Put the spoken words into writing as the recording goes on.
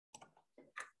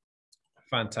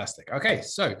Fantastic. Okay,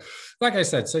 so like I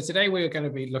said, so today we are going to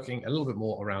be looking a little bit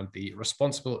more around the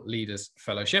Responsible Leaders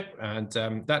Fellowship. And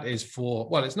that is for,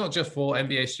 well, it's not just for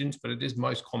MBA students, but it is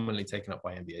most commonly taken up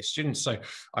by MBA students. So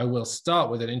I will start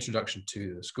with an introduction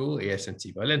to the school,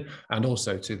 ESMT Berlin, and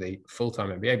also to the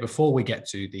full-time MBA before we get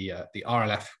to the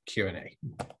RLF Q&A.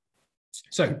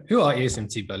 So who are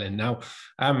ESMT Berlin? Now,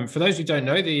 for those who don't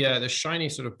know, the shiny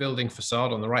sort of building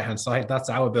facade on the right-hand side, that's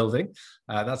our building.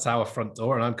 That's our front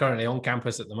door. And I'm currently on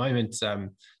campus at the moment.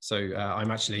 So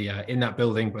I'm actually in that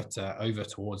building, but over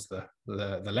towards the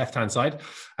left-hand side.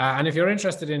 And if you're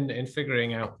interested in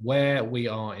figuring out where we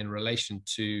are in relation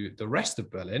to the rest of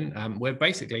Berlin, we're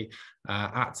basically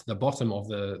at the bottom of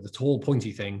the tall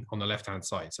pointy thing on the left-hand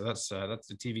side. So that's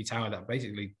the TV tower that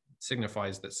basically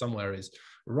signifies that somewhere is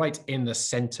right in the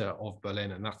center of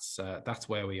Berlin, and that's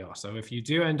where we are. So if you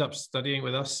do end up studying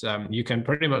with us, you can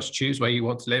pretty much choose where you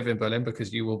want to live in Berlin,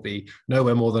 because you will be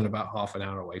nowhere more than about half an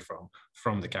hour away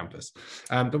from the campus.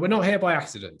 But we're not here by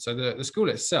accident. So the school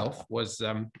itself was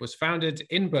founded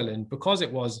in Berlin because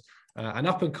it was an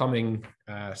up-and-coming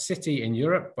city in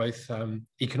Europe, both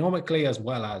economically as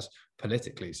well as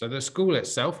politically. So the school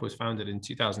itself was founded in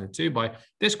 2002 by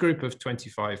this group of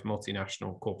 25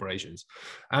 multinational corporations.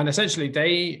 And essentially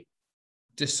they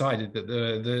decided that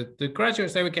the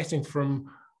graduates they were getting from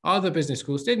other business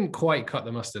schools didn't quite cut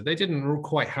the mustard. They didn't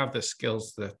quite have the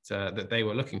skills that they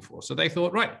were looking for. So they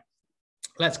thought, right,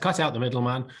 let's cut out the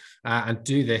middleman and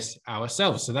do this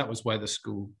ourselves. So that was where the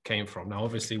school came from. Now,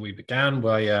 obviously, we began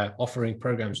by offering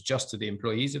programs just to the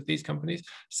employees of these companies.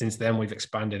 Since then, we've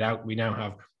expanded out. We now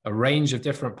have a range of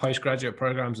different postgraduate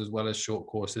programs as well as short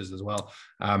courses as well.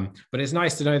 But it's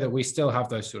nice to know that we still have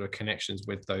those sort of connections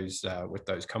with those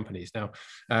companies. Now,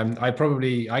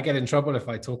 I get in trouble if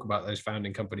I talk about those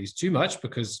founding companies too much,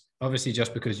 because obviously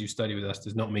just because you study with us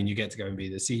does not mean you get to go and be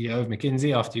the CEO of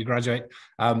McKinsey after you graduate.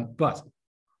 But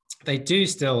they do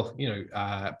still,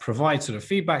 provide sort of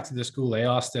feedback to the school. They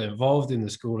are still involved in the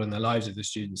school and the lives of the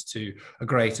students to a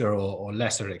greater or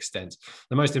lesser extent.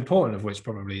 The most important of which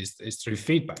probably is through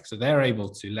feedback. So they're able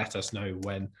to let us know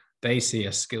when they see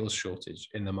a skills shortage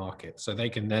in the market. So they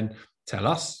can then tell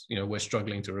us, we're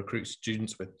struggling to recruit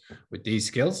students with these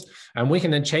skills, and we can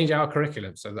then change our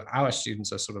curriculum so that our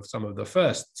students are sort of some of the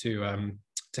first to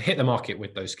hit the market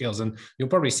with those skills. And you'll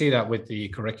probably see that with the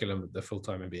curriculum of the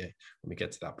full-time MBA when we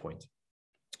get to that point.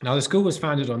 Now, the school was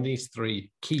founded on these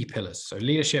three key pillars: so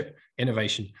leadership,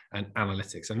 innovation, and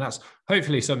analytics. And that's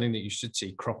hopefully something that you should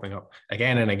see cropping up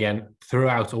again and again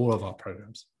throughout all of our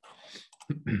programs.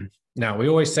 Now, we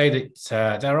always say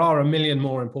that there are a million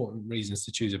more important reasons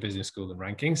to choose a business school than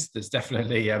rankings. There's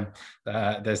definitely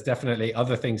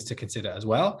other things to consider as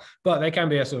well, but they can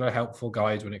be a sort of helpful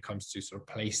guide when it comes to sort of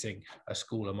placing a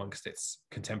school amongst its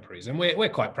contemporaries. And we're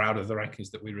quite proud of the rankings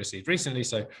that we received recently.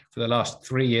 So for the last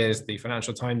 3 years, the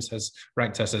Financial Times has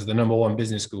ranked us as the #1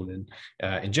 business school in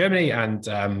Germany,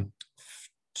 and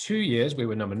 2 years we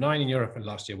were #9 in Europe, and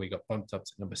last year we got bumped up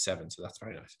to #7, so that's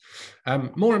very nice.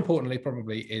 More importantly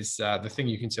probably is the thing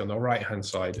you can see on the right hand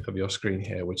side of your screen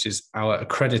here, which is our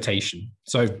accreditation.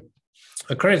 So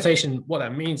accreditation, what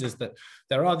that means is that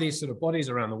there are these sort of bodies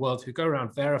around the world who go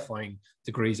around verifying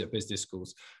degrees at business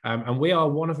schools, and we are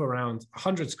one of around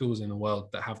 100 schools in the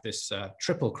world that have this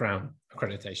Triple Crown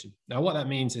accreditation. Now what that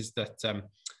means is that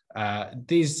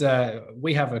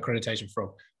we have accreditation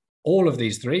from all of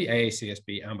these three,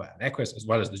 AACSB, AMBA, and EQUIS, as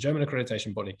well as the German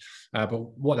accreditation body. But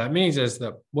what that means is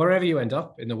that wherever you end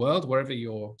up in the world, wherever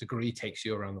your degree takes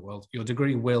you around the world, your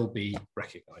degree will be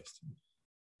recognized.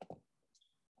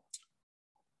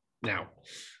 Now,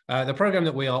 the program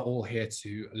that we are all here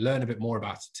to learn a bit more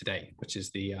about today, which is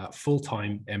the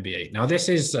full-time MBA. Now, this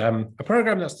is a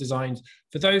program that's designed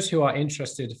for those who are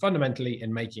interested fundamentally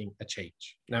in making a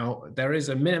change. Now, there is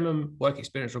a minimum work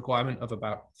experience requirement of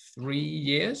about 3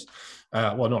 years.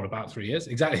 Well, not about 3 years,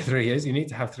 exactly 3 years. You need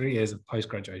to have 3 years of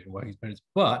post-graduation work experience,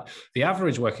 but the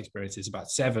average work experience is about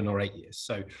 7 or 8 years.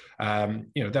 So,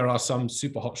 there are some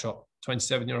super hotshot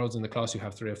 27-year-olds in the class who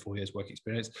have 3 or 4 years work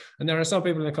experience. And there are some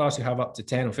people in the class who have up to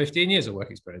 10 or 15 years of work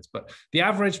experience, but the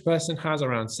average person has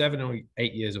around 7 or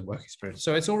 8 years of work experience.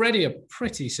 So it's already a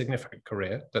pretty significant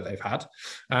career that they've had,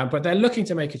 but they're looking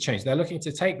to make a change. They're looking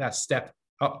to take that step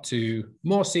up to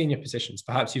more senior positions.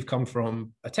 Perhaps you've come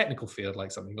from a technical field,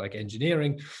 like something like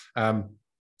engineering,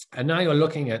 And now you're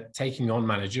looking at taking on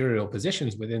managerial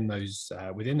positions within those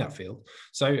within that field.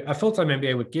 So a full-time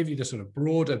MBA would give you the sort of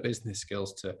broader business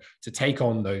skills to take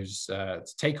on those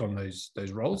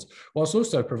roles, whilst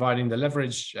also providing the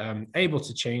leverage able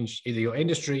to change either your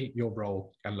industry, your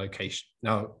role, and location.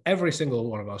 Now, every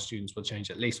single one of our students will change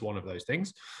at least one of those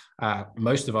things.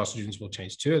 Most of our students will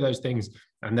change two of those things,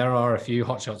 and there are a few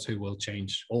hotshots who will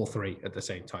change all three at the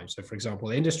same time. So, for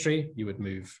example, industry, you would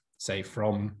move, say,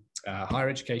 from higher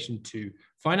education to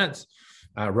finance.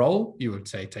 Role, you would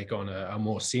say take on a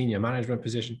more senior management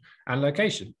position, and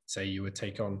location, say you would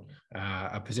take on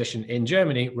a position in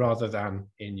Germany rather than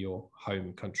in your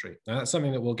home country. Now, that's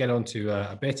something that we'll get onto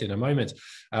a bit in a moment,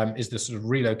 is the sort of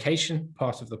relocation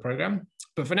part of the program.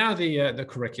 But for now, the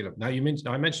curriculum. Now,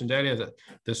 I mentioned earlier that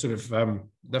the sort of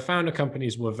the founder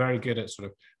companies were very good at sort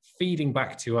of feeding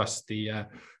back to us the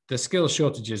skill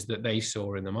shortages that they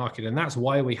saw in the market. And that's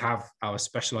why we have our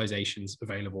specializations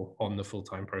available on the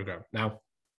full-time program. Now,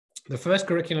 the first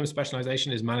curriculum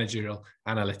specialization is managerial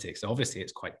analytics. Obviously,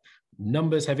 it's quite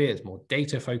numbers heavy. It's more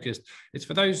data focused. It's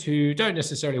for those who don't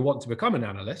necessarily want to become an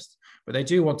analyst, but they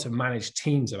do want to manage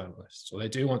teams of analysts, or they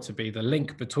do want to be the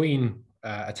link between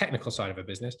a technical side of a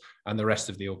business and the rest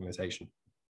of the organization.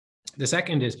 The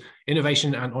second is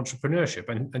innovation and entrepreneurship.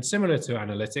 And similar to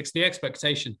analytics, the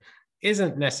expectation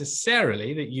isn't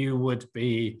necessarily that you would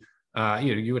be,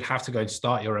 you would have to go and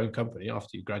start your own company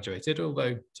after you graduated,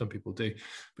 although some people do.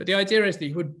 But the idea is that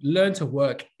you would learn to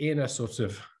work in a sort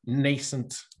of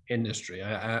nascent industry,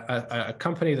 a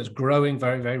company that's growing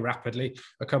very, very rapidly,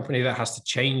 a company that has to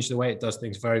change the way it does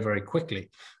things very, very quickly.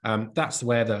 That's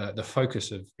where the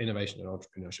focus of innovation and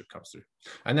entrepreneurship comes through.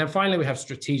 And then finally, we have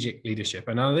strategic leadership.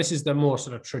 And now this is the more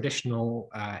sort of traditional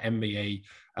MBA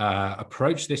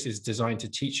approach. This is designed to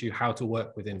teach you how to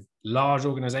work within large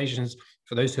organizations.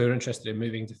 For those who are interested in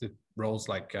moving to the roles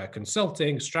like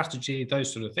consulting, strategy,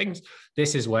 those sort of things,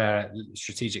 this is where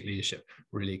strategic leadership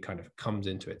really kind of comes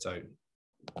into its own.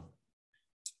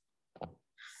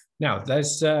 Now,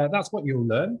 that's what you'll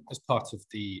learn as part of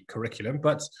the curriculum.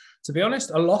 But to be honest,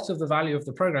 a lot of the value of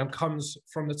the program comes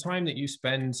from the time that you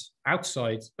spend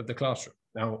outside of the classroom.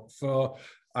 Now, for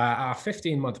our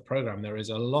 15-month program, there is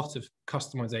a lot of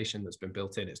customization that's been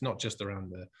built in. It's not just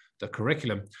around the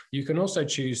curriculum. You can also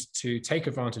choose to take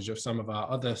advantage of some of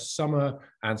our other summer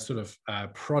and sort of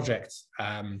projects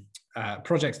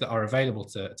that are available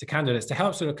to candidates to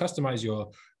help sort of customize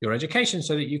your education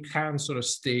so that you can sort of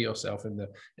steer yourself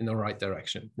in the right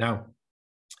direction. Now,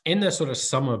 in the sort of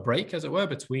summer break, as it were,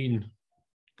 between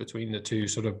the two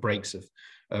sort of breaks of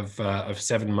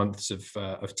 7 months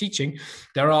of teaching,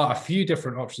 there are a few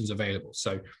different options available.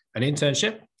 So an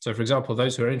internship. So for example,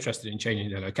 those who are interested in changing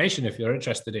their location, if you're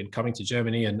interested in coming to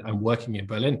Germany and working in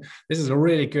Berlin, this is a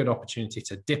really good opportunity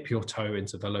to dip your toe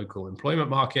into the local employment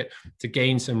market, to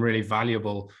gain some really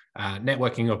valuable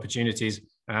networking opportunities,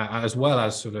 as well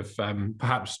as sort of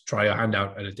perhaps try your hand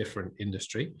out at a different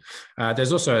industry.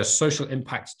 There's also a social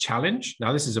impact challenge.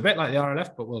 Now, this is a bit like the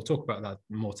RLF, but we'll talk about that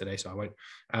more today, so I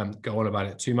won't go on about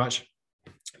it too much.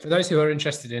 For those who are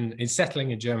interested in settling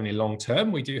in Germany long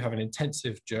term, we do have an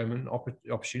intensive German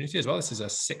opportunity as well. This is a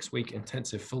 6-week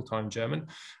intensive full-time German.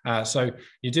 So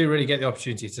you do really get the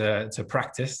opportunity to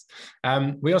practice.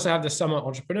 We also have the summer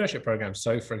entrepreneurship program.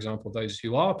 So for example, those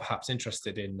who are perhaps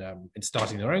interested in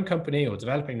starting their own company or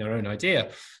developing their own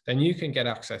idea, then you can get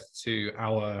access to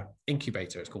our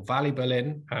incubator. It's called Valley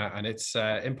Berlin, and it's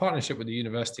in partnership with the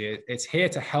university. It's here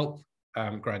to help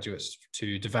graduates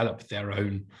to develop their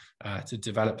own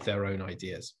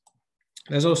ideas.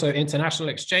 There's also international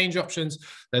exchange options.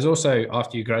 There's also,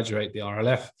 after you graduate, the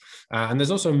RLF, and there's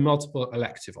also multiple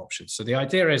elective options. So the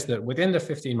idea is that within the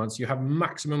 15 months, you have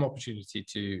maximum opportunity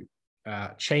to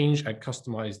change and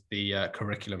customize the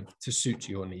curriculum to suit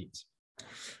your needs.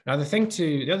 Now,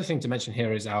 the other thing to mention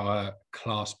here is our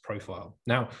class profile.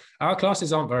 Now, our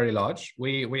classes aren't very large.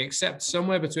 We accept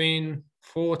somewhere between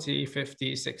 40,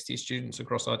 50, 60 students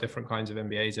across our different kinds of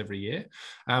MBAs every year.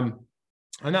 And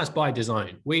that's by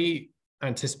design. We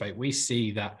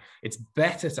see that it's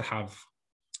better to have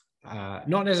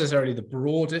not necessarily the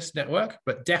broadest network,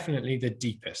 but definitely the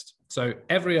deepest. So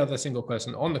every other single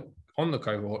person on the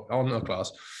cohort, on the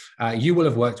class, you will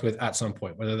have worked with at some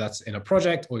point, whether that's in a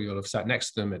project or you'll have sat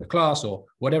next to them in a class or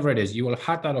whatever it is, you will have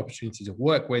had that opportunity to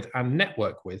work with and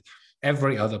network with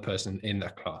every other person in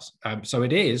that class. So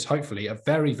it is hopefully a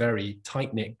very, very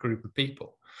tight-knit group of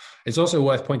people. It's also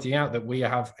worth pointing out that we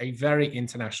have a very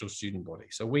international student body.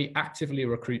 So we actively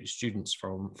recruit students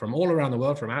from all around the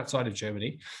world, from outside of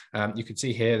Germany. You can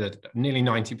see here that nearly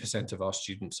 90% of our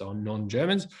students are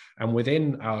non-Germans. And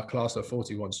within our class of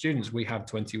 41 students, we have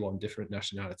 21 different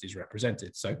nationalities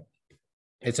represented. So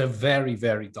it's a very,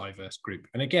 very diverse group.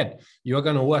 And again, you're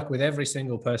going to work with every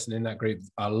single person in that group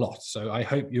a lot. So I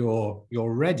hope you're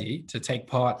ready to take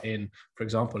part in, for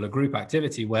example, a group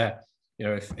activity where, you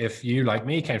know, if you, like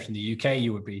me, came from the UK,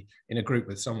 you would be in a group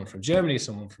with someone from Germany,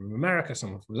 someone from America,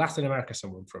 someone from Latin America,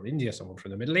 someone from India, someone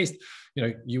from the Middle East. You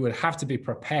know, you would have to be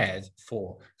prepared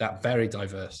for that very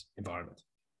diverse environment.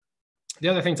 The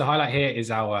other thing to highlight here is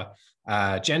our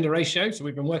gender ratio. So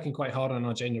we've been working quite hard on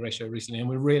our gender ratio recently, and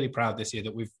we're really proud this year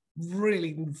that we've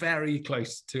really very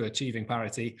close to achieving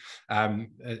parity,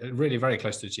 really very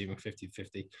close to achieving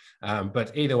 50-50.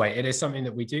 But either way, it is something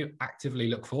that we do actively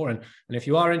look for. And if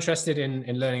you are interested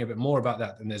in learning a bit more about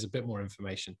that, then there's a bit more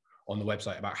information on the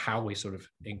website about how we sort of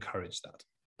encourage that.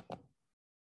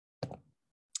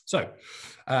 So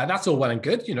that's all well and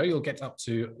good. You know, you'll get up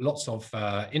to lots of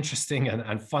interesting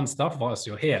and fun stuff whilst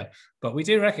you're here. But we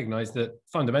do recognize that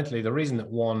fundamentally the reason that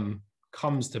one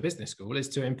comes to business school is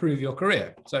to improve your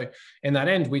career. So in that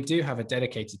end, we do have a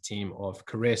dedicated team of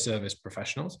career service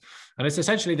professionals, and it's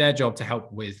essentially their job to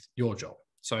help with your job.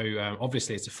 So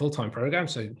obviously it's a full-time program.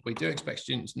 So we do expect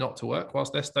students not to work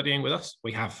whilst they're studying with us.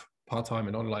 We have part-time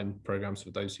and online programs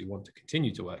for those who want to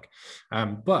continue to work.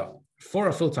 But for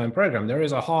a full-time program, there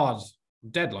is a hard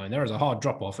deadline. There is a hard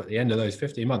drop-off at the end of those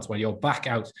 15 months when you're back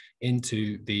out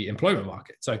into the employment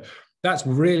market. So that's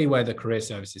really where the career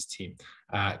services team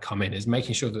come in, is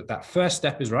making sure that that first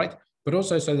step is right, but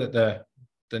also so that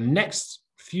the next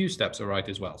few steps are right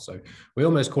as well. So we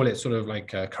almost call it sort of like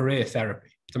career therapy,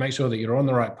 to make sure that you're on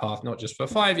the right path, not just for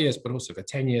 5 years, but also for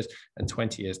 10 years and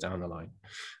 20 years down the line.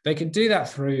 They can do that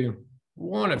through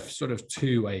one of sort of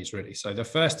two ways, really. So the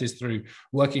first is through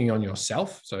working on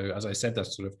yourself. So as I said,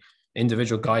 that's sort of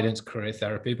individual guidance, career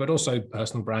therapy, but also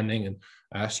personal branding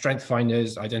and strength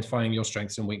finders, identifying your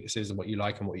strengths and weaknesses and what you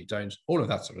like and what you don't, all of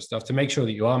that sort of stuff to make sure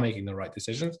that you are making the right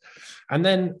decisions. And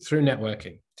then through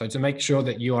networking, so to make sure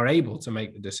that you are able to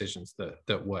make the decisions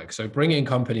that work. So bringing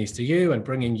companies to you and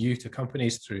bringing you to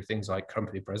companies through things like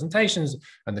company presentations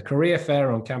and the career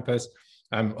fair on campus.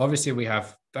 Obviously, we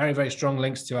have very, very strong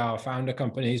links to our founder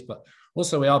companies, but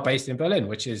also we are based in Berlin,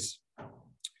 which is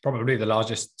probably the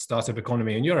largest startup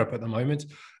economy in Europe at the moment.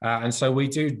 And so we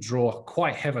do draw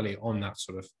quite heavily on that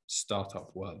sort of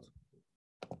startup world.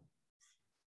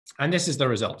 And this is the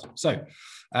result. So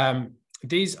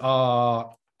these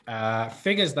are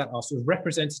figures that are sort of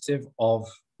representative of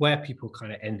where people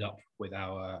kind of end up with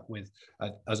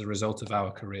as a result of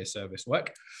our career service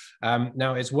work.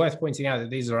 Now, it's worth pointing out that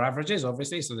these are averages,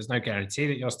 obviously, so there's no guarantee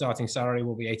that your starting salary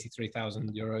will be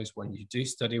 83,000 euros when you do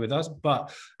study with us,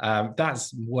 but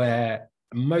that's where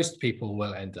most people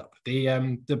will end up.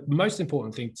 The most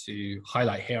important thing to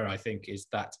highlight here, I think, is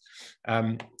that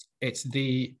it's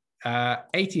the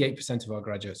 88% of our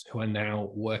graduates who are now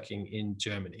working in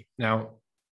Germany. Now,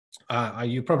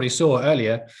 you probably saw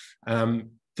earlier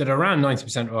that around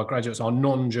 90% of our graduates are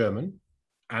non-German,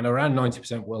 and around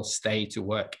 90% will stay to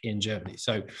work in Germany.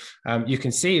 So you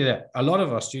can see that a lot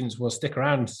of our students will stick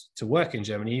around to work in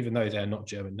Germany, even though they're not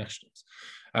German nationals.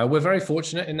 We're very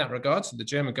fortunate in that regard. So the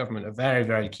German government are very,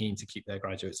 very keen to keep their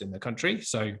graduates in the country.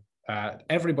 So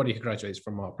everybody who graduates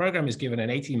from our program is given an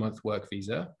 18-month work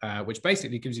visa, which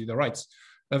basically gives you the rights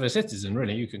of a citizen,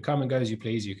 really. You can come and go as you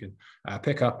please. You can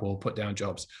pick up or put down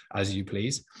jobs as you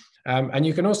please. And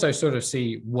you can also sort of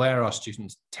see where our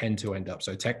students tend to end up.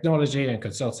 So technology and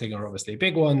consulting are obviously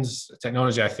big ones.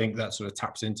 Technology, I think that sort of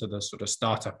taps into the sort of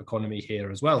startup economy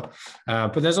here as well.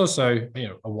 But there's also, you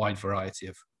know, a wide variety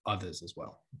of others as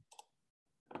well.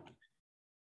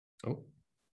 Oh.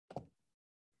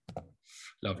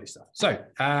 Lovely stuff. So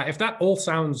if that all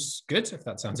sounds good, if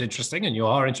that sounds interesting and you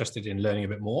are interested in learning a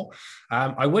bit more,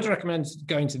 I would recommend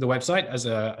going to the website as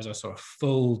a sort of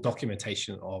full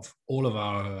documentation of all of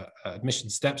our admission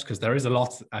steps, because there is a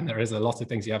lot and there is a lot of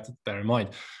things you have to bear in mind.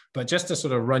 But just to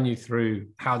sort of run you through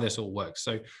how this all works.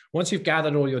 So once you've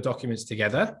gathered all your documents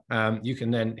together, you can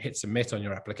then hit submit on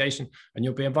your application and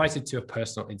you'll be invited to a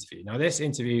personal interview. Now, this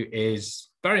interview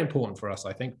is very important for us,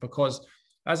 I think, because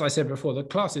as I said before, the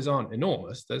classes aren't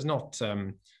enormous. There's not,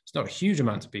 it's not a huge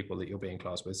amount of people that you'll be in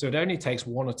class with. So it only takes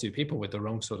one or two people with the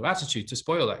wrong sort of attitude to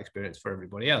spoil that experience for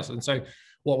everybody else. And so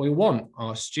what we want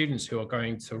are students who are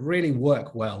going to really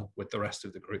work well with the rest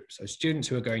of the group. So students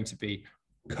who are going to be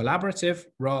collaborative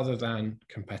rather than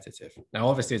competitive. Now,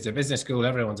 obviously, it's a business school.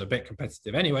 Everyone's a bit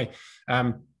competitive anyway.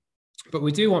 But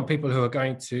we do want people who are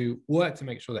going to work to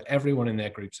make sure that everyone in their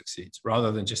group succeeds,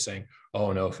 rather than just saying,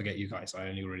 oh no, forget you guys, I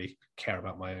only really care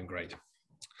about my own grade.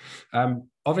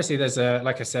 Obviously, there's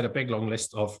like I said, a big long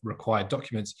list of required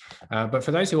documents. But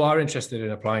for those who are interested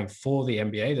in applying for the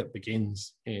MBA that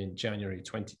begins in January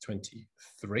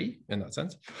 2023, in that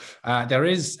sense, there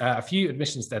is a few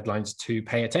admissions deadlines to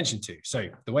pay attention to. So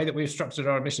the way that we've structured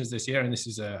our admissions this year, and this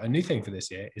is a new thing for this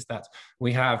year, is that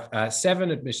we have 7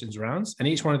 admissions rounds, and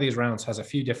each one of these rounds has a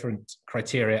few different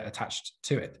criteria attached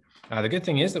to it. The good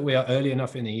thing is that we are early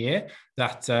enough in the year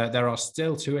that there are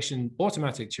still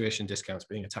automatic tuition discounts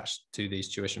being attached to these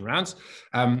tuition rounds.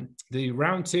 The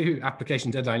round 2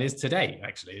 application deadline is today,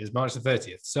 actually, is March the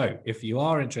 30th. So if you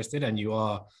are interested and you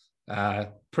are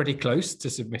pretty close to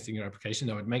submitting your application,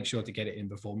 I would make sure to get it in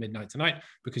before midnight tonight,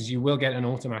 because you will get an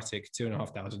automatic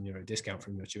 €2,500 discount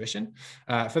from your tuition.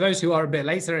 For those who are a bit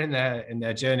later in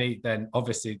their journey, then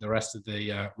obviously the rest of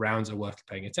the rounds are worth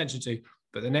paying attention to.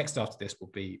 But the next after this will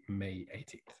be May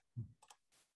 18th.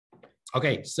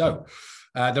 Okay, so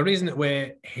the reason that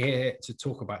we're here to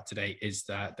talk about today is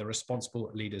that the Responsible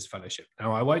Leaders Fellowship.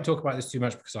 Now, I won't talk about this too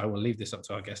much because I will leave this up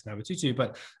to our guest, Nabatutu,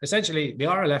 but essentially the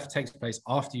RLF takes place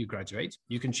after you graduate.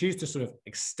 You can choose to sort of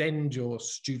extend your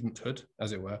studenthood,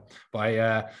 as it were,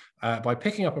 by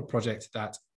picking up a project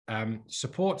that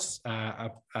supports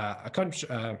a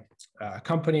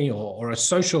company or a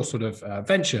social sort of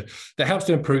venture that helps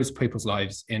to improve people's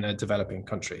lives in a developing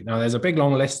country. Now, there's a big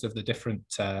long list of the different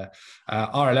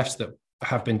RLFs that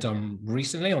have been done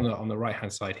recently on the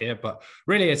right-hand side here, but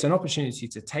really it's an opportunity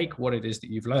to take what it is that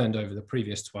you've learned over the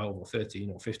previous 12 or 13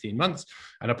 or 15 months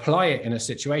and apply it in a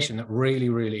situation that really,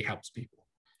 really helps people.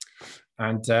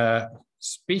 And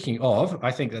speaking of,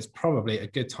 I think that's probably a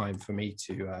good time for me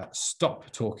to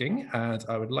stop talking, and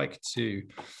I would like to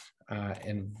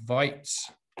invite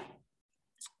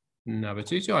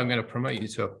Nabatutu. I'm going to promote you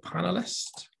to a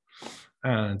panelist,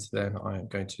 and then I am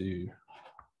going to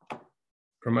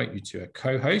promote you to a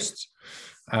co-host,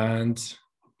 and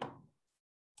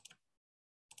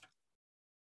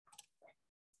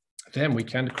then we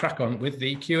can crack on with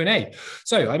the Q&A.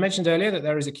 So I mentioned earlier that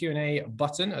there is a Q&A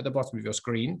button at the bottom of your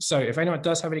screen. So if anyone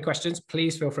does have any questions,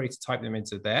 please feel free to type them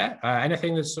into there.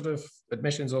 Anything that's sort of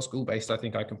admissions or school-based, I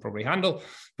think I can probably handle.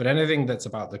 But anything that's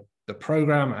about the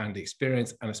program and the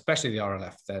experience, and especially the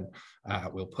RLF, then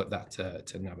we'll put that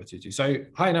to Nabatutu. So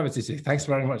hi, Nabatutu. Thanks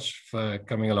very much for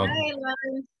coming along. Hi,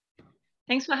 Lauren.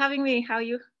 Thanks for having me. How are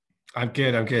you? I'm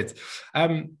good. I'm good.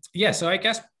 Yeah, so I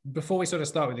guess before we sort of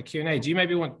start with the Q&A, do you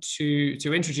maybe want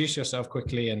to introduce yourself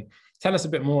quickly and tell us a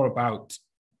bit more about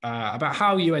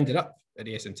how you ended up at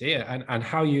ESMT and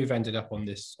how you've ended up on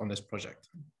this project?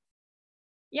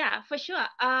 Yeah, for sure.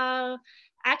 I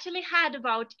actually heard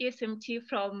about ESMT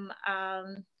from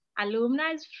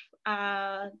alumni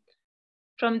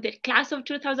from the class of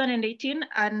 2018,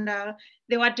 and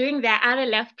they were doing their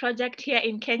RLF project here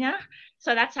in Kenya.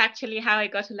 So that's actually how I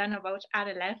got to learn about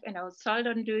RLF, and I was sold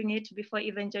on doing it before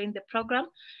even joining the program.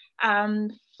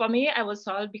 For me, I was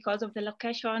sold because of the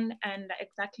location and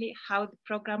exactly how the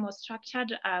program was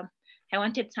structured. I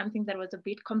wanted something that was a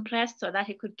bit compressed so that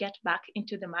I could get back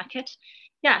into the market.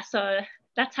 Yeah, so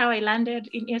that's how I landed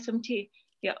in ESMT.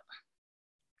 Yeah.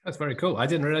 That's very cool. I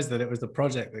didn't realize that it was the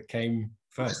project that came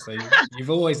first. So you've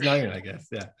always known, I guess.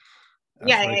 Yeah.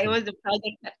 Yeah, it was the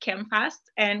project that came first.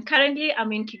 And currently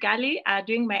I'm in Kigali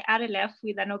doing my RLF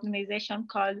with an organization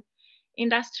called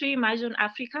Industry Immersion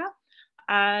Africa.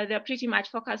 They're pretty much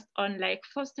focused on like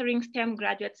fostering STEM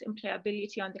graduates'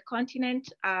 employability on the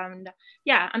continent. And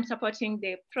yeah, I'm supporting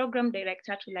the program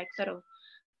director to like sort of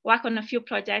work on a few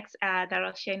projects that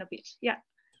I'll share in a bit. Yeah.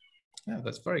 Yeah,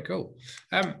 that's very cool.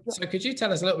 So could you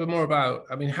tell us a little bit more about,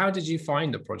 I mean, how did you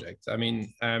find the project? I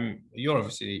mean,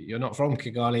 you're not from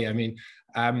Kigali. I mean,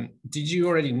 did you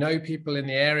already know people in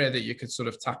the area that you could sort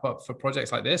of tap up for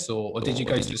projects like this, or did you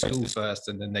go to the school first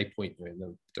and then they point you in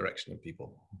the direction of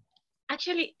people?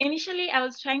 Actually, initially, I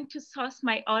was trying to source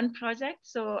my own project.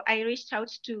 So I reached out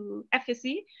to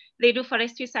FSC. They do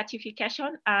forestry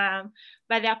certification,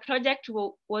 but their project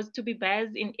was to be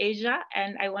based in Asia,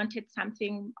 and I wanted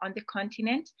something on the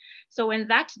continent. So when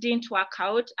that didn't work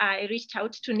out, I reached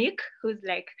out to Nick, who's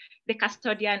like the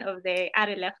custodian of the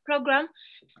RLF program.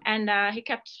 And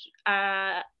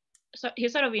so he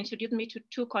sort of introduced me to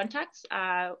 2 contacts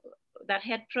that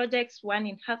had projects, one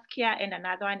in healthcare and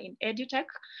another one in edutech.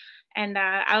 And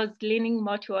I was leaning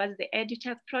more towards the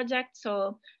edutech project.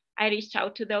 So I reached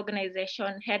out to the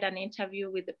organization, had an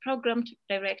interview with the program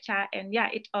director, and yeah,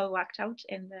 it all worked out.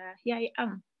 And here I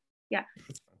am. Yeah.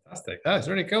 That's Fantastic. Oh, it's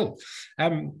really cool.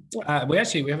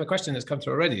 We have a question that's come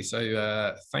through already.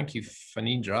 So thank you,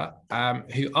 Fanindra,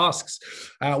 who asks,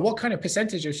 what kind of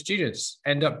percentage of students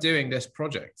end up doing this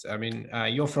project? I mean,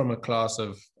 you're from a class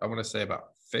of, I want to say about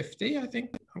 50, I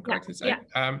think I'm correct in saying.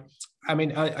 Yeah. I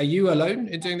mean, are you alone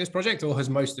in doing this project, or has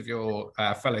most of your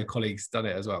fellow colleagues done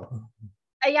it as well?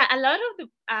 Yeah, a lot of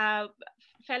the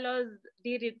fellows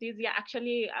did it this year.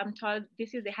 Actually, I'm told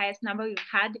this is the highest number we've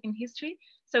had in history.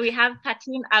 So we have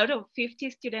 13 out of 50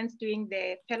 students doing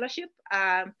the fellowship.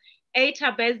 8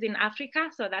 are based in Africa,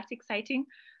 so that's exciting.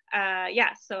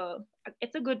 Yeah, so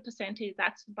it's a good percentage.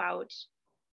 That's about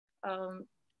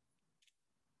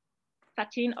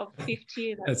 13 of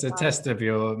 50. That's a test of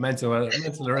your mental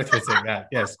arithmetic.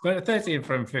 Yes, but 13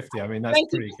 from 50. I mean, that's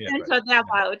pretty clear. Right? Or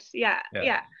thereabouts. Yeah.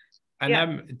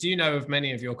 And do you know of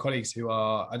many of your colleagues who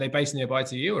are they based nearby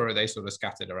to you, or are they sort of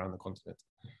scattered around the continent?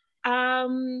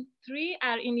 3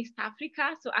 are in East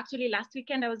Africa. So actually last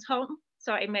weekend I was home.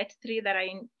 So I met 3 that are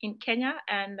in Kenya,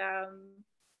 and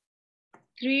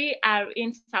 3 are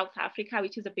in South Africa,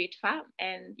 which is a bit far.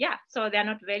 And yeah, so they're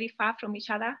not very far from each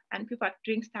other, and people are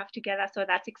doing stuff together. So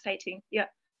that's exciting. Yeah.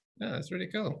 Oh, that's really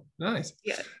cool. Nice.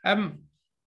 Yeah.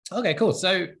 Okay, cool.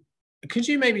 So could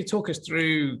you maybe talk us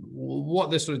through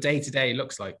what the sort of day-to-day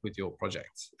looks like with your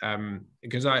project?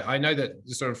 Because I know that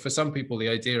sort of for some people, the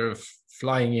idea of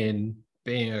flying in,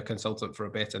 being a consultant for a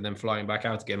bit, and then flying back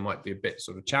out again might be a bit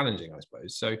sort of challenging, I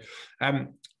suppose. So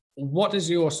what does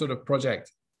your sort of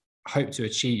project hope to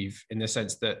achieve, in the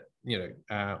sense that,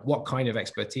 what kind of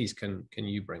expertise can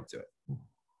you bring to it?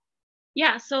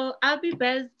 Yeah, so I'll be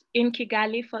based in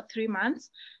Kigali for 3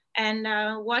 months. And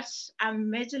what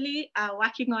I'm majorly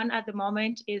working on at the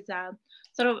moment is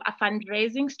sort of a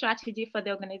fundraising strategy for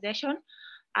the organization.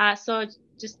 So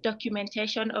just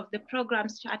documentation of the program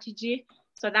strategy,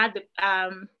 so that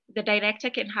the director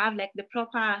can have like the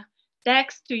proper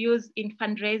decks to use in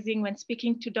fundraising when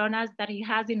speaking to donors that he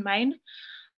has in mind.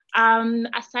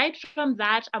 Aside from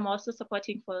that, I'm also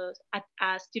supporting for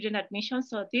student admissions.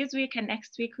 So this week and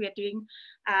next week, we are doing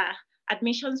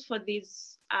admissions for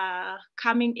this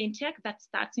coming intake that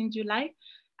starts in July.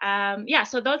 Yeah,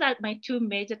 so those are my 2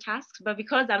 major tasks. But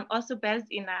because I'm also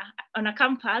based on a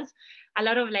campus, a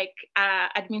lot of like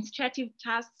administrative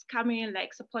tasks come in,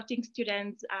 like supporting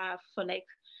students for like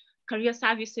career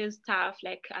services stuff,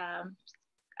 like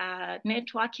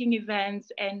networking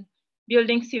events and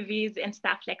building CVs and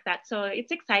stuff like that. So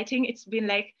it's exciting. It's been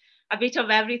like a bit of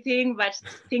everything, but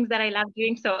things that I love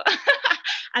doing. So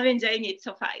I'm enjoying it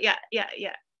so far. Yeah.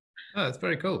 Oh, that's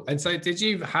very cool. And so did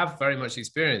you have very much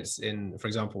experience in, for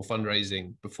example,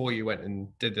 fundraising before you went and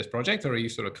did this project, or are you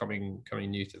sort of coming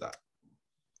new to that?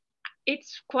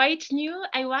 It's quite new.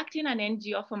 I worked in an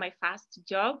NGO for my first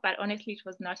job, but honestly, it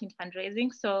was not in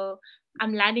fundraising. So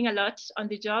I'm learning a lot on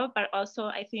the job, but also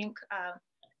I think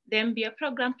the MBA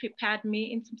program prepared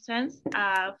me in some sense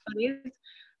for this.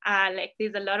 Like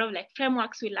there's a lot of like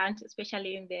frameworks we learned,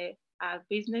 especially in the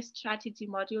business strategy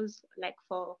modules, like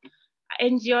for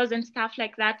NGOs and stuff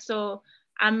like that. So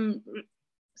I'm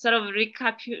sort of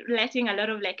recapitulating a lot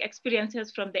of like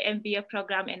experiences from the MBA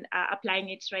program and applying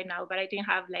it right now, but I didn't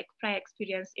have like prior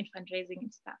experience in fundraising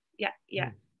and stuff.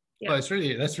 Yeah. Well, that's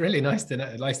really nice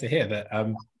to hear that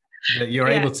that you're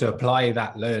able to apply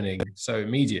that learning so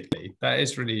immediately. That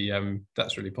is really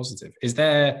that's really positive. Is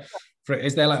there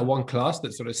like one class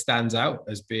that sort of stands out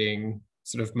as being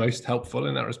sort of most helpful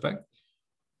in that respect?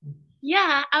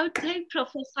 Yeah, I would say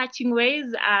Professor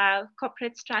Chingwei's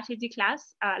corporate strategy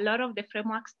class. A lot of the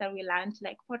frameworks that we learned,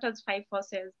 like Porter's 5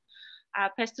 forces,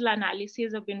 pestle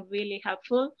analysis, have been really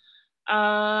helpful.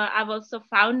 I've also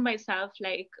found myself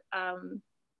like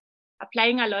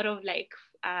applying a lot of like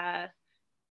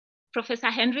Professor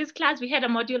Henry's class. We had a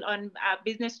module on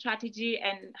business strategy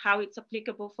and how it's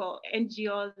applicable for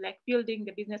NGOs, like building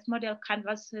the business model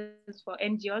canvases for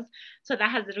NGOs. So that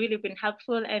has really been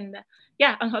helpful. And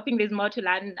yeah, I'm hoping there's more to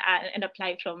learn and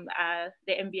apply from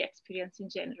the MBA experience in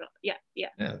general. Yeah,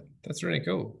 that's really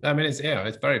cool. I mean, it's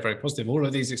very, very positive. All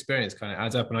of these experience kind of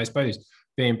adds up. And I suppose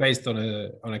being based on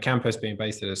a campus, being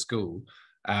based at a school,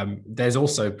 there's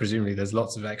also presumably there's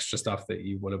lots of extra stuff that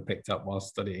you would have picked up while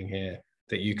studying here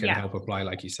that you can help apply,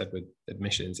 like you said, with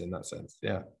admissions in that sense.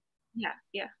 Yeah.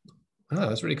 Oh,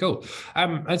 that's really cool.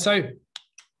 And so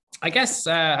I guess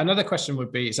another question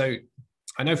would be, so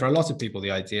I know for a lot of people,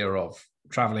 the idea of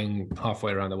traveling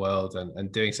halfway around the world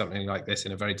and doing something like this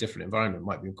in a very different environment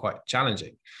might be quite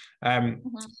challenging.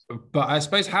 But I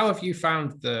suppose, how have you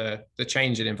found the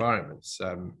change in environments?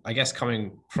 I guess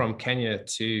coming from Kenya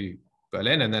to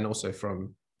Berlin, and then also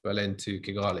from Berlin to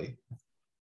Kigali.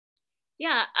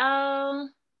 Yeah,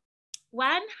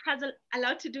 one has a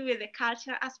lot to do with the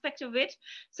culture aspect of it.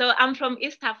 So I'm from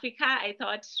East Africa. I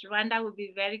thought Rwanda would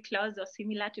be very close or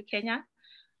similar to Kenya.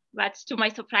 But to my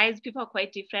surprise, people are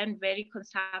quite different, very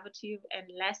conservative and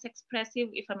less expressive,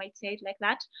 if I might say it like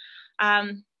that.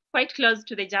 Quite close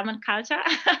to the German culture.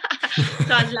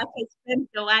 So I was lucky I spent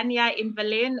the 1 year in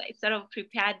Berlin. It sort of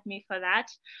prepared me for that.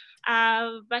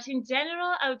 But in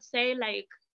general, I would say like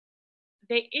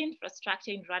the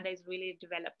infrastructure in Rwanda is really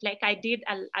developed. Like I did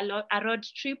a road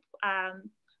trip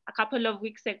a couple of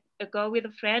weeks ago with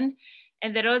a friend,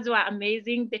 and the roads were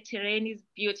amazing. The terrain is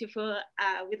beautiful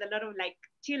with a lot of like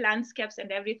tea landscapes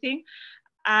and everything.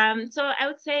 So I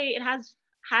would say it has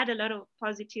had a lot of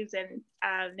positives and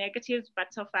negatives,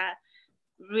 but so far,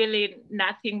 really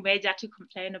nothing major to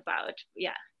complain about.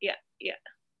 Yeah.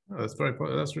 Oh,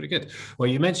 that's really good. Well,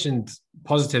 you mentioned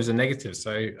positives and negatives,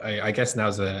 so I guess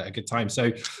now's a good time.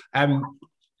 So,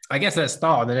 I guess let's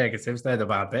start on the negatives. They're the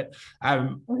bad bit.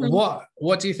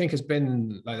 What do you think has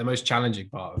been like the most challenging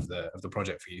part of the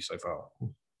project for you so far?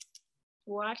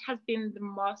 What has been the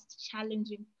most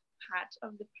challenging part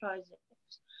of the project?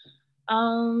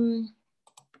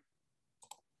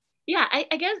 Yeah,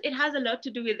 I guess it has a lot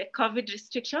to do with the COVID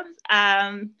restrictions.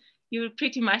 You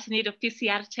pretty much need a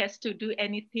PCR test to do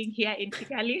anything here in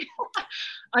Kigali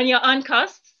on your own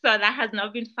cost. So that has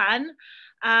not been fun.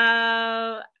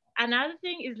 Another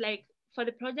thing is like for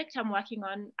the project I'm working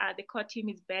on, the core team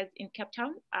is based in Cape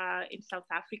Town in South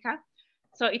Africa.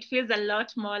 So it feels a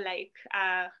lot more like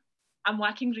I'm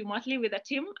working remotely with a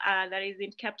team that is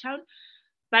in Cape Town.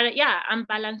 But yeah, I'm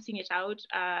balancing it out.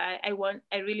 I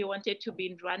really wanted to be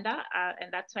in Rwanda,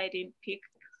 and that's why I didn't pick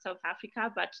South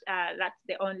Africa. But that's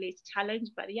the only challenge.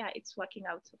 But yeah, it's working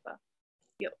out so far.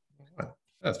 Yep.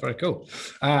 That's very cool.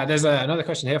 There's another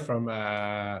question here from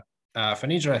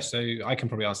Fanidra, so I can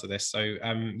probably answer this. So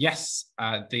yes,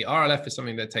 the RLF is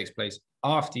something that takes place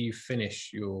after you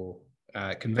finish your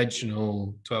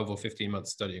conventional 12 or 15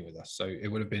 months studying with us. So it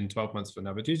would have been 12 months for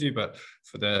Nabadudu, but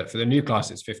for the new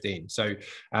class, it's 15. So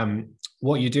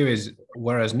what you do is,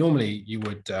 whereas normally you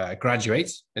would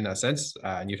graduate in that sense,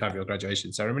 and you'd have your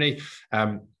graduation ceremony,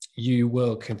 you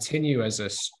will continue as a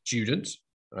student.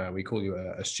 We call you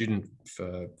a student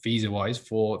for visa-wise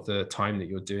for the time that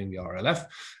you're doing the RLF,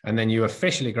 and then you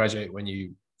officially graduate when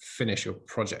you finish your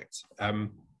project.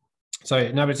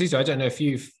 So Nabadudu, I don't know if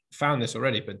you've found this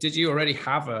already, but did you already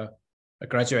have a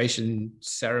graduation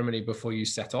ceremony before you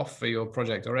set off for your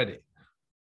project already?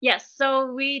 Yes,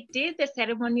 so we did the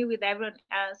ceremony with everyone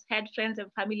else, had friends and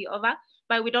family over,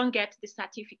 but we don't get the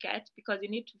certificate because you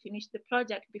need to finish the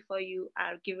project before you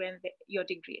are given your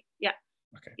degree. Yeah.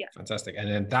 Okay, yeah. Fantastic. And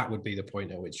then that would be the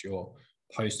point at which your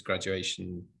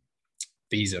post-graduation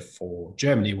visa for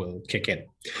Germany will kick in.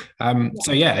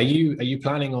 So yeah, are you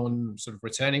planning on sort of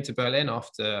returning to Berlin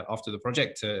after the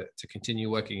project to continue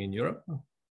working in Europe?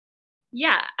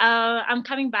 Yeah, I'm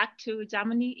coming back to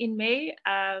Germany in May.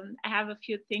 I have a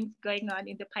few things going on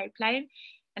in the pipeline,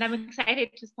 and I'm excited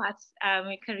to start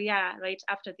my career right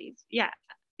after this. Yeah.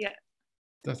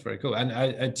 That's very cool.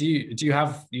 And do you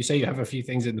have, you say you have a few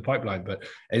things in the pipeline, but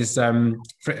is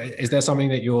there something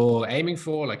that you're aiming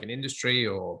for, like an industry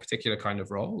or a particular kind of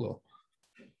role? Or?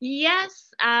 Yes,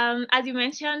 as you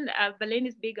mentioned, Berlin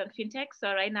is big on fintech.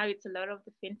 So right now it's a lot of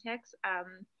the fintechs.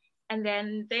 And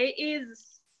then there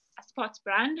is a sports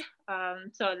brand.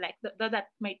 So like those are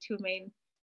my two main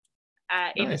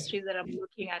industries that I'm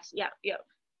looking at. Yeah.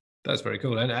 That's very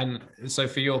cool. And so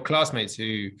for your classmates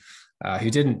who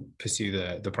didn't pursue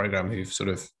the program, who've sort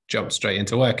of jumped straight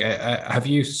into work, have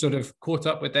you sort of caught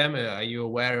up with them? Are you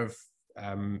aware of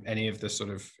any of the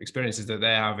sort of experiences that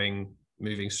they're having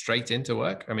moving straight into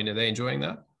work? I mean, are they enjoying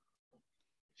that?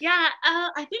 Yeah,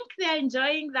 I think they're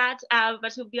enjoying that.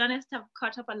 But to be honest, I've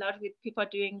caught up a lot with people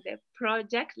doing the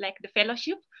project, like the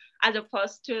fellowship, as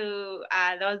opposed to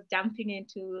those jumping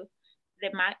into the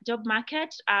job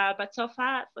market. But so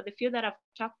far, for the few that I've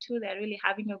talked to, they're really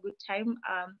having a good time.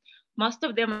 Most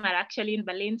of them are actually in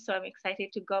Berlin, so I'm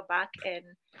excited to go back and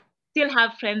still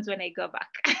have friends when I go back.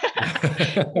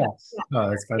 Oh,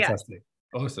 that's fantastic.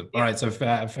 Yeah. Awesome. All right. So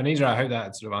Fanidra, I hope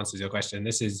that sort of answers your question.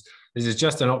 This is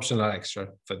just an optional extra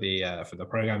for the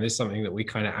program. This is something that we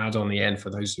kind of add on the end for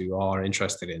those who are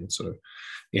interested in sort of,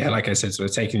 like I said, sort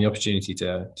of taking the opportunity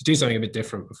to do something a bit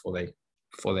different before they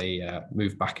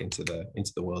move back into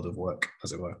the world of work,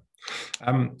 as it were.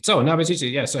 So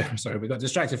Nabadudu, so sorry, we got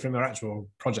distracted from our actual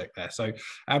project there. So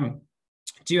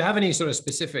do you have any sort of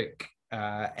specific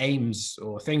aims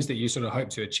or things that you sort of hope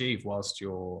to achieve whilst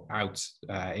you're out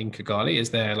in Kigali? Is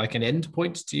there like an end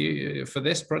point to you for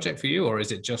this project for you, or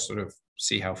is it just sort of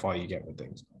see how far you get with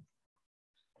things?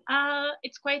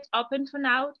 It's quite open for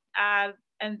now,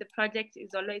 and the project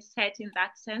is always set in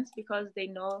that sense because they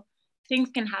know things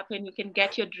can happen. You can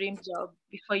get your dream job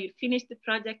before you finish the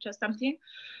project or something.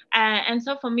 And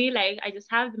so for me, like, I just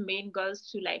have the main goals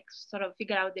to like sort of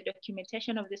figure out the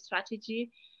documentation of the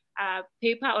strategy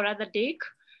paper or rather deck.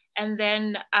 And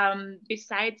then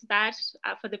besides that,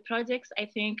 for the projects, I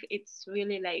think it's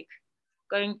really like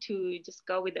going to just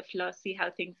go with the flow, see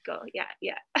how things go.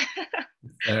 Yeah.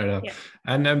 Fair enough. Yeah.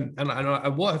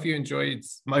 And what have you enjoyed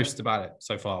most about it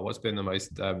so far? What's been the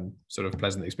most sort of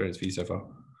pleasant experience for you so far?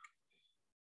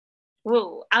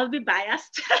 Whoa, I'll be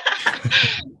biased.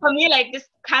 For me, like just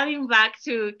coming back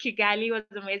to Kigali was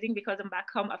amazing because I'm back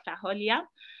home after a whole year.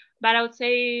 But I would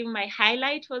say my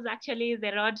highlight was actually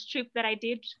the road trip that I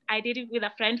did. I did it with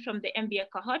a friend from the MBA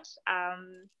cohort.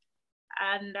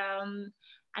 And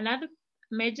another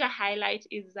major highlight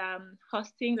is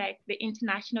hosting like the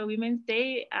International Women's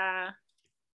Day,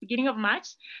 beginning of March.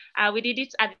 We did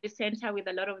it at the center with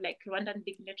a lot of like Rwandan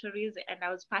dignitaries, and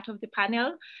I was part of the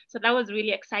panel. So that was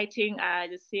really exciting,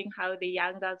 just seeing how the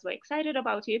young girls were excited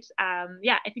about it.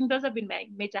 Yeah, I think those have been my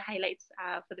major highlights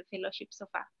for the fellowship so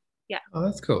far. Yeah. Oh,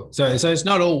 that's cool. So it's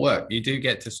not all work. You do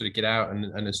get to sort of get out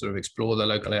and sort of explore the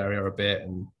local area a bit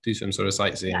and do some sort of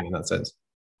sightseeing in that sense.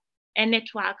 And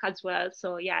network as well.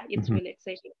 So yeah, it's really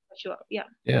exciting for sure. Yeah.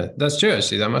 Yeah, that's true.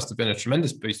 Actually, that must have been a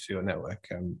tremendous boost for your network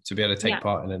to be able to take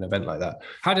part in an event like that.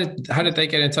 How did they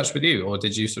get in touch with you, or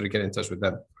did you sort of get in touch with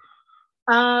them?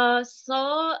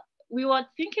 So we were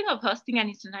thinking of hosting an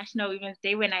International Women's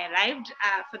Day when I arrived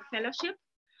for the fellowship.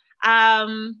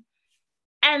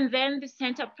 And then the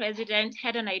center president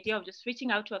had an idea of just reaching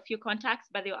out to a few contacts,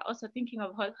 but they were also thinking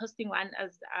of hosting one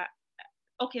as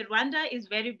okay, Rwanda is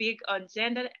very big on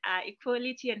gender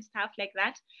equality and stuff like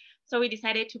that. So we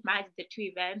decided to merge the two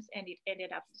events, and it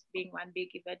ended up just being one big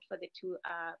event for the two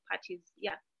parties.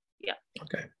 Yeah.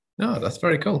 Okay. No, that's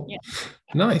very cool. Yeah.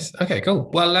 Nice. Okay, cool.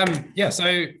 Well, yeah,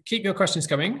 so keep your questions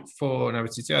coming for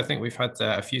Nabatutu. I think we've had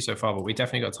a few so far, but we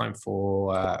definitely got time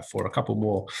for a couple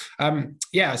more.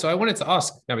 Yeah, so I wanted to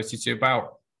ask Nabatutu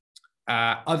about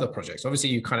other projects. Obviously,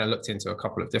 you kind of looked into a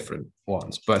couple of different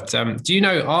ones, but do you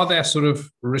know, are there sort of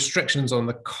restrictions on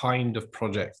the kind of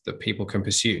project that people can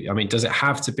pursue? I mean, does it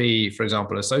have to be, for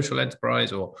example, a social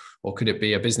enterprise, or could it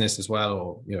be a business as well,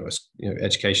 or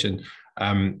education?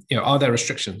 Are there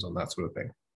restrictions on that sort of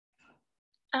thing?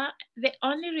 The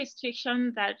only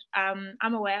restriction that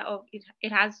I'm aware of,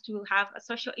 it has to have a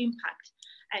social impact.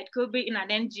 It could be in an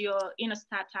NGO, in a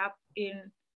startup,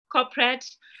 in corporate.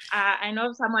 I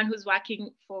know someone who's working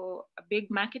for a big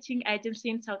marketing agency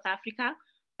in South Africa,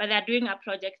 but they're doing a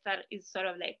project that is sort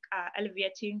of like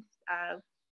alleviating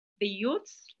the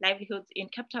youth's livelihoods in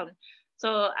Cape Town.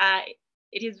 So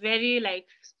it is very like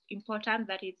important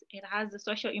that it has a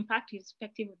social impact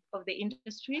irrespective of the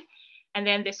industry. And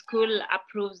then the school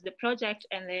approves the project,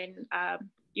 and then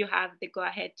you have the go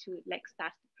ahead to like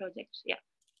start the project. Yeah.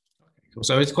 Cool.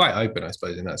 So it's quite open, I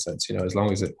suppose, in that sense. As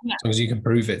long as you can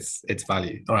prove its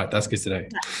value. All right, that's good to know.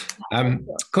 Yeah.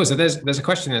 Cool. So there's a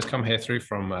question that's come here through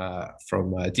from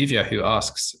Divya, who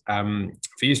asks, for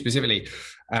you specifically,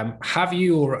 have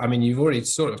you, or I mean, you've already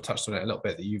sort of touched on it a little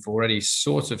bit, that you've already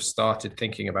sort of started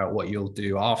thinking about what you'll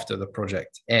do after the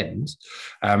project ends.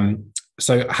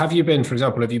 So have you been, for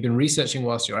example, researching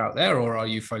whilst you're out there, or are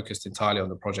you focused entirely on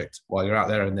the project while you're out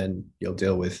there, and then you'll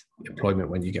deal with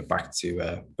employment when you get back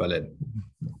to Berlin?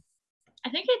 I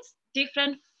think it's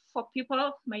different for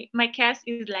people. My case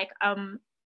is like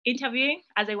interviewing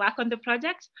as I work on the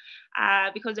project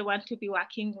because I want to be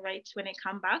working right when I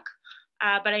come back.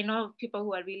 But I know people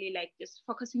who are really like just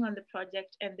focusing on the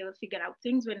project, and they'll figure out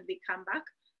things when they come back.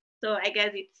 So I guess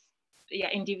it's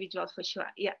individual for sure.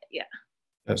 Yeah.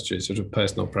 That's true. Sort of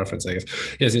personal preference, I guess.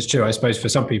 Yes, it's true. I suppose for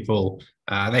some people,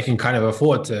 they can kind of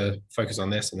afford to focus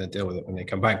on this and then deal with it when they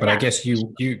come back. But I guess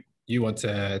you want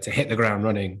to hit the ground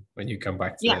running when you come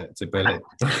back to Berlin.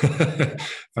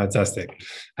 Fantastic.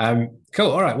 Cool.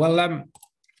 All right. Well,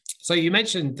 so you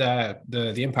mentioned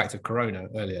the impact of Corona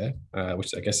earlier,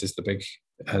 which I guess is the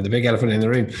big elephant in the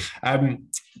room.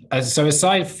 So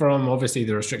aside from obviously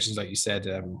the restrictions, like you said,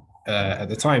 at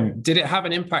the time, did it have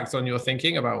an impact on your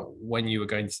thinking about when you were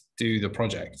going to do the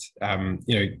project?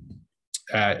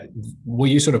 Were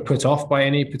you sort of put off by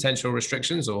any potential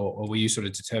restrictions, or were you sort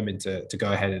of determined to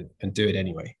go ahead and do it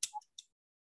anyway?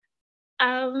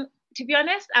 To be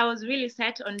honest, I was really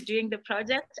set on doing the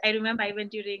project. I remember even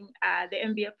during the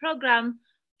MBA program,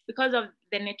 because of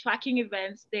the networking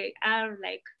events, there are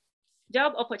like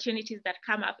job opportunities that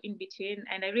come up in between,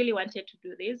 and I really wanted to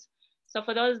do this. So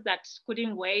for those that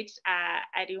couldn't wait,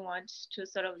 I didn't want to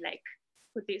sort of like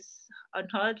put this on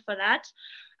hold for that.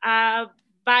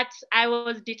 But I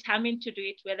was determined to do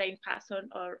it whether in person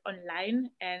or online.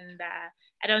 And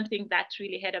I don't think that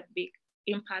really had a big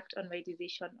impact on my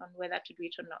decision on whether to do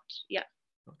it or not. Yeah.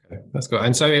 Okay, that's good.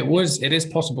 And so it is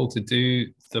possible to do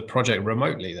the project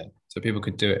remotely then? So people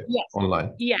could do it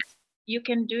online? Yes, you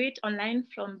can do it online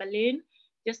from Berlin,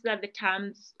 just that the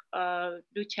terms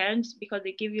do change because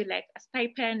they give you like a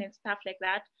stipend and stuff like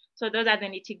that. So those are the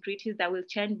nitty-gritties that will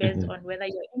change based on whether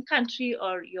you're in country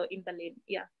or you're in Berlin.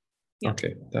 Yeah.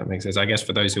 Okay, that makes sense. I guess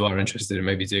for those who are interested in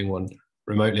maybe doing one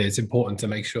remotely, it's important to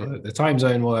make sure that the time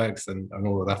zone works and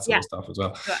all of that sort of stuff as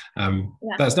well.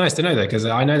 That's nice to know though, because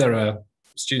I know there are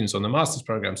students on the master's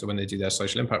program, so when they do their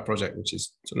social impact project, which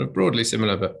is sort of broadly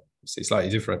similar but slightly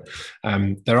different,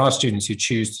 there are students who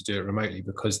choose to do it remotely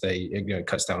because it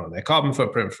cuts down on their carbon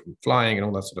footprint from flying and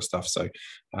all that sort of stuff. So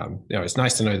it's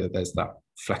nice to know that there's that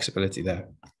flexibility there.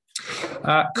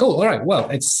 Cool. All right. Well,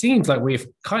 it seems like we've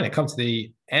kind of come to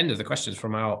the end of the questions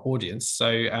from our audience. So,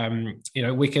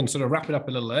 we can sort of wrap it up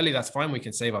a little early. That's fine. We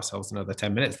can save ourselves another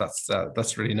 10 minutes.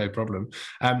 That's really no problem.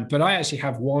 But I actually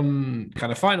have one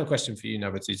kind of final question for you,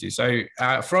 Nabatutu.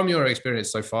 So from your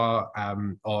experience so far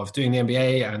of doing the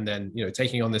MBA and then,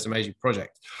 taking on this amazing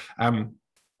project,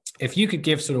 if you could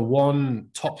give sort of one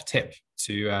top tip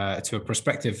to a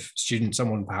prospective student,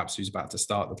 someone perhaps who's about to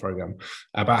start the program,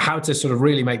 about how to sort of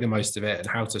really make the most of it and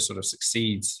how to sort of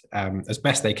succeed as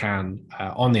best they can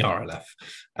on the RLF,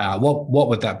 what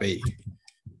would that be?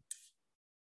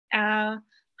 How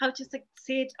to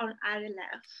succeed on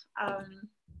RLF.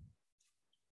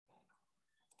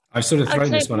 I've sort of thrown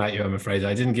this one at you, I'm afraid.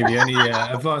 I didn't give you any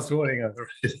advance warning.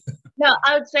 No,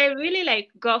 I would say really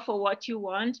go for what you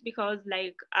want, because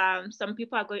some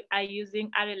people are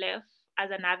using RLF as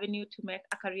an avenue to make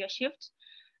a career shift.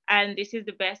 And this is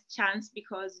the best chance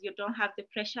because you don't have the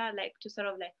pressure to sort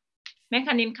of make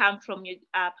an income from your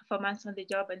performance on the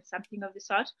job and something of the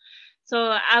sort.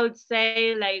 So I would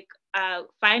say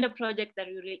find a project that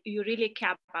you really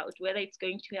care about, whether it's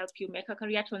going to help you make a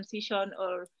career transition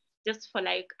or just for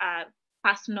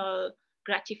personal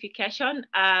gratification.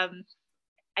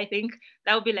 I think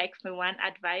that would be my one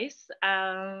advice.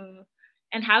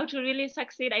 And how to really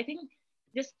succeed, I think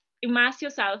just immerse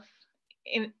yourself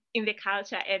in the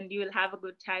culture and you will have a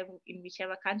good time in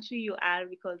whichever country you are,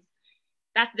 because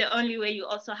that's the only way you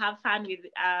also have fun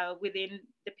within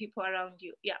the people around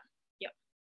you. Yeah.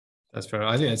 That's fair.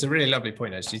 I think it's a really lovely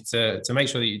point actually to make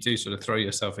sure that you do sort of throw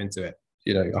yourself into it,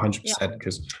 100%,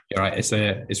 because you're right.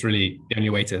 It's really the only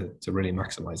way to really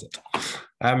maximize it.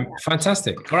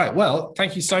 Fantastic. All right. Well,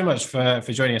 thank you so much for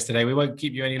joining us today. We won't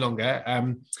keep you any longer.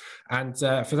 And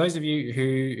for those of you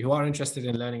who are interested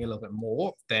in learning a little bit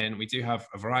more, then we do have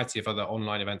a variety of other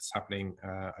online events happening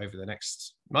over the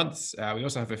next months. We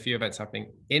also have a few events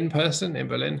happening in person in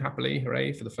Berlin, happily,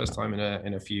 hooray, for the first time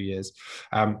in a few years.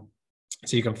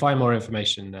 So you can find more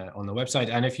information on the website.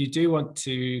 And if you do want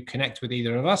to connect with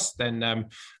either of us, then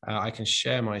I can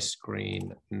share my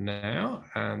screen now,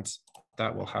 and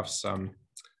that will have some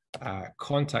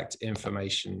contact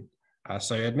information.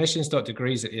 So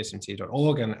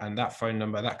admissions.degrees@esmt.org, and that phone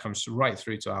number, that comes right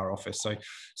through to our office. So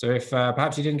if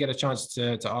perhaps you didn't get a chance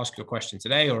to ask your question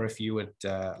today, or if you would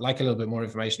like a little bit more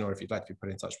information, or if you'd like to be put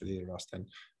in touch with either of us, then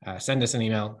send us an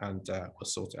email and we'll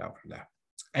sort it out from there.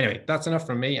 Anyway, that's enough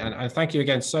from me, and thank you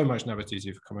again so much,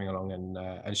 Nabatutu, for coming along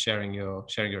and sharing your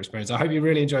experience. I hope you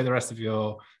really enjoy the rest of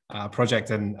your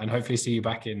project, and hopefully see you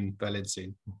back in Berlin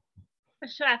soon. For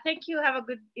sure. Thank you. Have a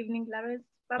good evening, Laris.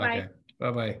 Bye-bye. Okay.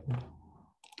 Bye-bye.